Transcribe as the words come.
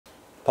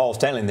Paul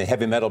Stanley and the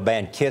heavy metal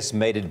band Kiss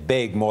made it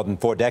big more than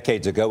 4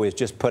 decades ago. He's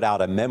just put out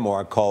a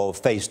memoir called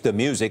Face the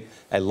Music,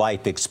 A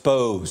Life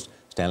Exposed.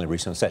 Stanley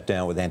recently sat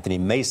down with Anthony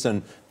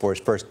Mason for his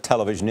first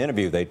television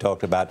interview. They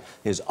talked about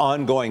his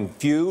ongoing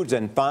feuds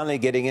and finally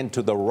getting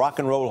into the Rock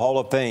and Roll Hall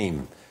of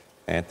Fame.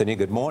 Anthony,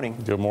 good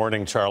morning. Good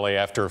morning, Charlie.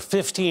 After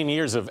 15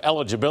 years of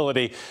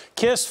eligibility,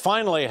 Kiss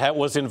finally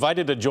was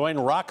invited to join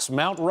rock's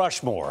Mount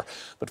Rushmore.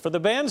 But for the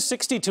band's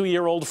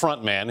 62-year-old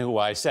frontman, who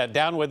I sat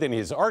down with in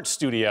his art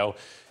studio,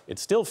 it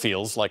still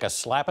feels like a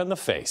slap in the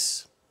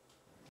face.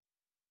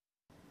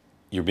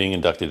 You're being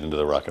inducted into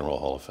the Rock and Roll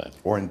Hall of Fame.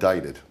 Or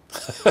indicted.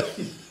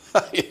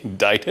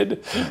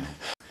 Indicted?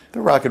 The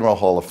Rock and Roll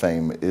Hall of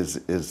Fame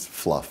is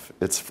fluff.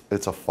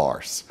 It's a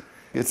farce.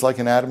 It's like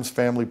an Addams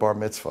Family bar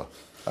mitzvah.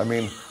 I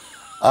mean,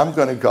 I'm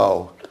going to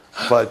go,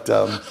 but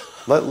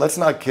let's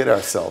not kid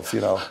ourselves,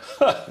 you know.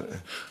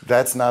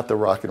 That's not the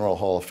Rock and Roll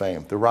Hall of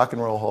Fame. The Rock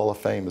and Roll Hall of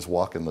Fame is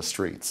walking the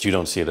streets. You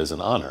don't see it as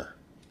an honor?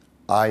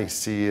 I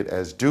see it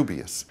as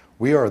dubious.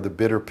 We are the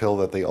bitter pill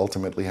that they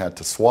ultimately had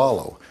to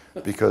swallow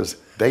because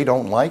they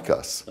don't like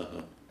us.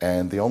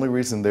 And the only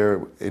reason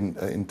they're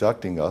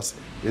inducting us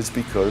is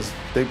because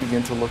they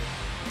begin to look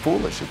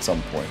foolish at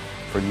some point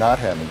for not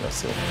having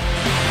us in.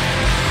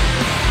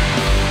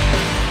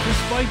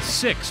 Despite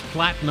 6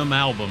 platinum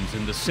albums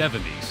in the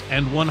 70s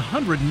and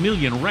 100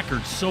 million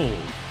records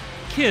sold,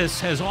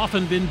 Kiss has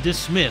often been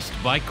dismissed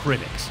by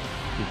critics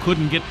who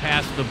couldn't get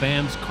past the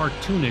band's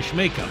cartoonish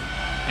makeup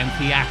and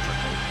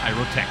theatrical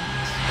pyrotechnics.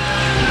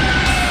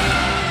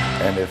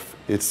 And if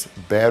it's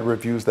bad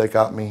reviews that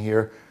got me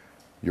here,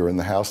 you're in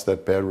the house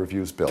that bad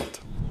reviews built.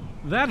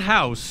 That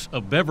house, a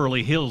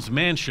Beverly Hills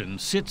mansion,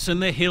 sits in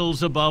the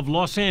hills above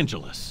Los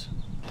Angeles.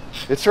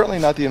 It's certainly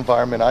not the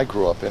environment I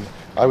grew up in.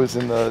 I was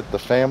in the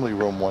family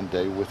room one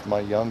day with my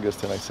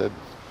youngest, and I said,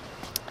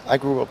 I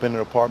grew up in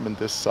an apartment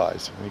this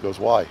size. And he goes,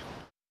 why?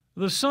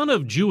 The son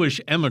of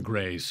Jewish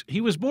emigres, he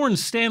was born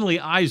Stanley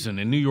Eisen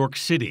in New York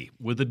City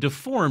with a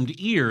deformed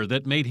ear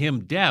that made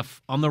him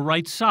deaf on the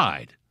right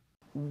side.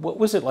 What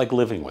was it like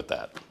living with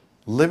that?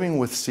 Living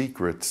with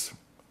secrets,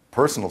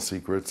 personal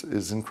secrets,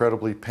 is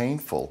incredibly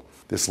painful.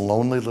 This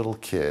lonely little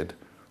kid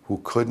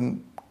who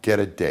couldn't get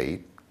a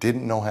date,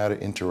 didn't know how to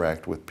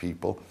interact with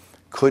people,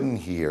 couldn't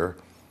hear,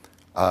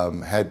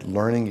 had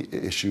learning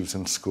issues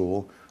in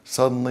school,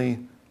 suddenly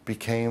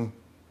became,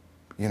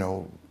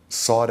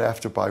 sought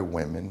after by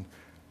women,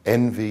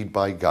 envied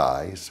by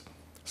guys,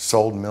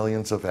 sold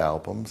millions of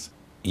albums.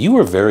 You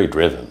were very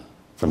driven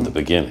from the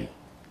beginning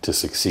to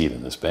succeed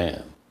in this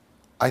band.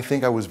 I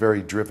think I was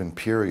very driven,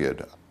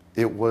 period.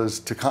 It was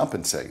to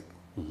compensate,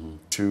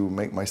 to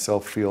make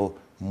myself feel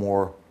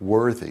more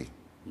worthy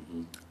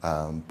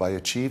by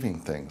achieving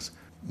things.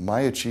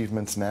 My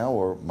achievements now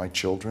are my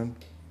children,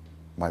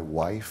 my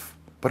wife,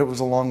 but it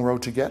was a long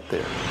road to get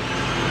there.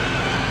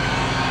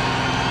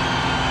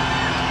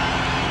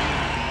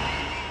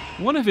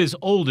 One of his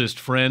oldest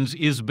friends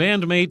is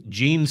bandmate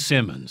Gene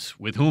Simmons,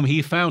 with whom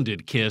he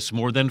founded Kiss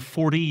more than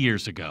 40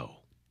 years ago.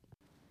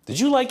 Did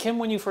you like him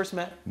when you first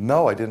met?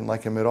 No, I didn't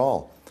like him at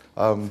all.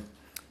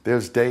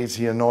 There's days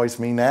he annoys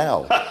me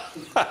now.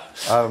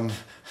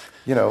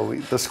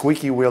 The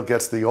squeaky wheel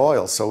gets the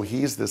oil, so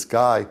he's this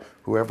guy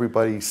who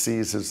everybody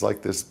sees as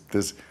like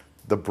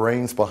the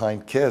brains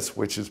behind Kiss,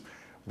 which is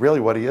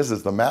really what he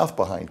is the mouth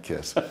behind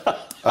Kiss.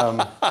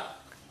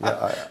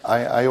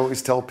 I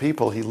always tell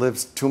people he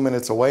lives 2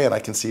 minutes away and I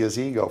can see his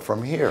ego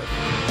from here.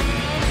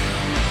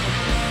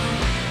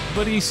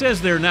 But he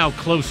says they're now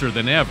closer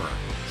than ever.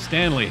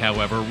 Stanley,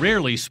 however,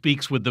 rarely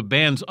speaks with the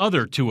band's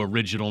other 2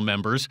 original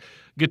members,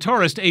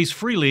 guitarist Ace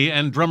Frehley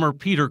and drummer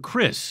Peter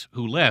Criss,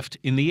 who left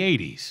in the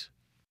 80s.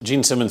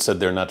 Gene Simmons said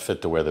they're not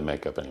fit to wear the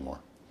makeup anymore.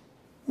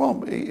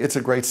 Well, it's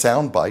a great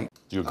soundbite.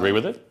 Do you agree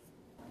with it?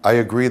 I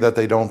agree that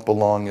they don't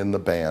belong in the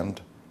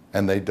band,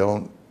 and they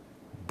don't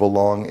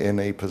belong in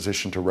a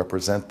position to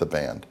represent the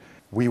band.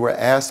 We were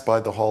asked by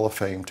the Hall of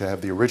Fame to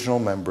have the original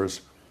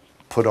members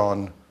put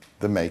on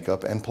the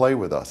makeup and play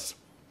with us.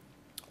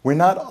 We're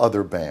not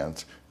other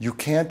bands. You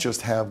can't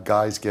just have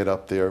guys get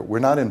up there. We're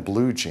not in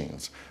blue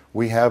jeans.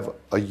 We have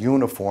a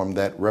uniform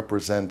that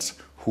represents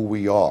who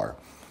we are.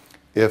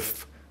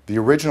 If the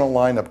original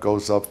lineup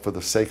goes up for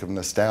the sake of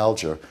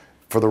nostalgia,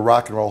 for the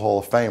Rock and Roll Hall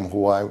of Fame,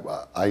 who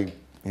I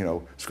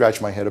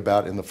scratch my head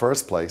about in the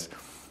first place,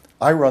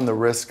 I run the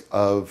risk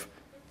of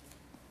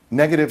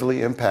negatively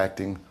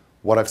impacting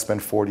what I've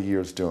spent 40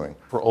 years doing.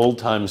 For old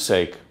time's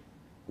sake,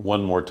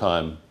 one more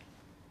time,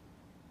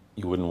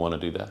 you wouldn't want to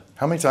do that?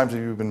 How many times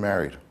have you been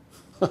married?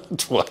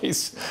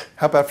 Twice.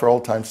 How about for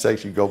old time's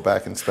sake, you go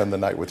back and spend the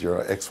night with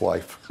your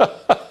ex-wife?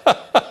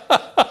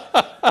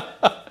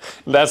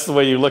 That's the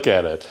way you look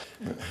at it.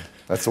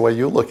 That's the way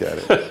you look at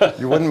it.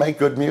 You wouldn't make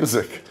good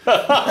music.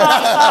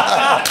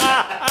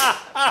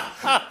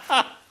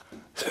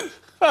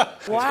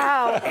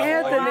 Wow,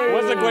 Anthony.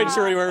 Wasn't quite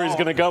sure where he was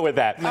going to go with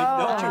that.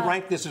 Don't you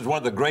rank this as one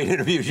of the great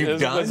interviews you've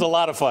done? It was a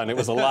lot of fun. It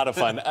was a lot of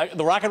fun.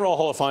 The Rock and Roll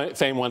Hall of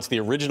Fame wants the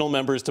original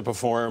members to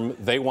perform.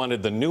 They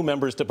wanted the new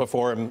members to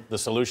perform. The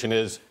solution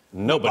is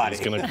nobody's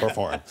going to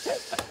perform.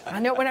 I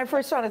know when I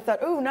first saw it, I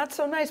thought, ooh, not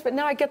so nice. But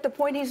now I get the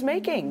point he's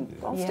making.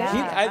 Paul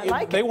Stanley. I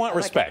like they it. want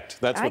respect.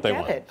 That's what they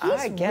want.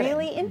 I get it.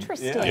 Really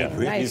interesting.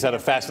 Yeah. He's had a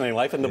fascinating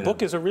life, and the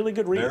book is a really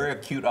good read. Very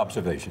acute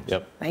observations.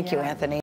 Yep. Thank you, Anthony.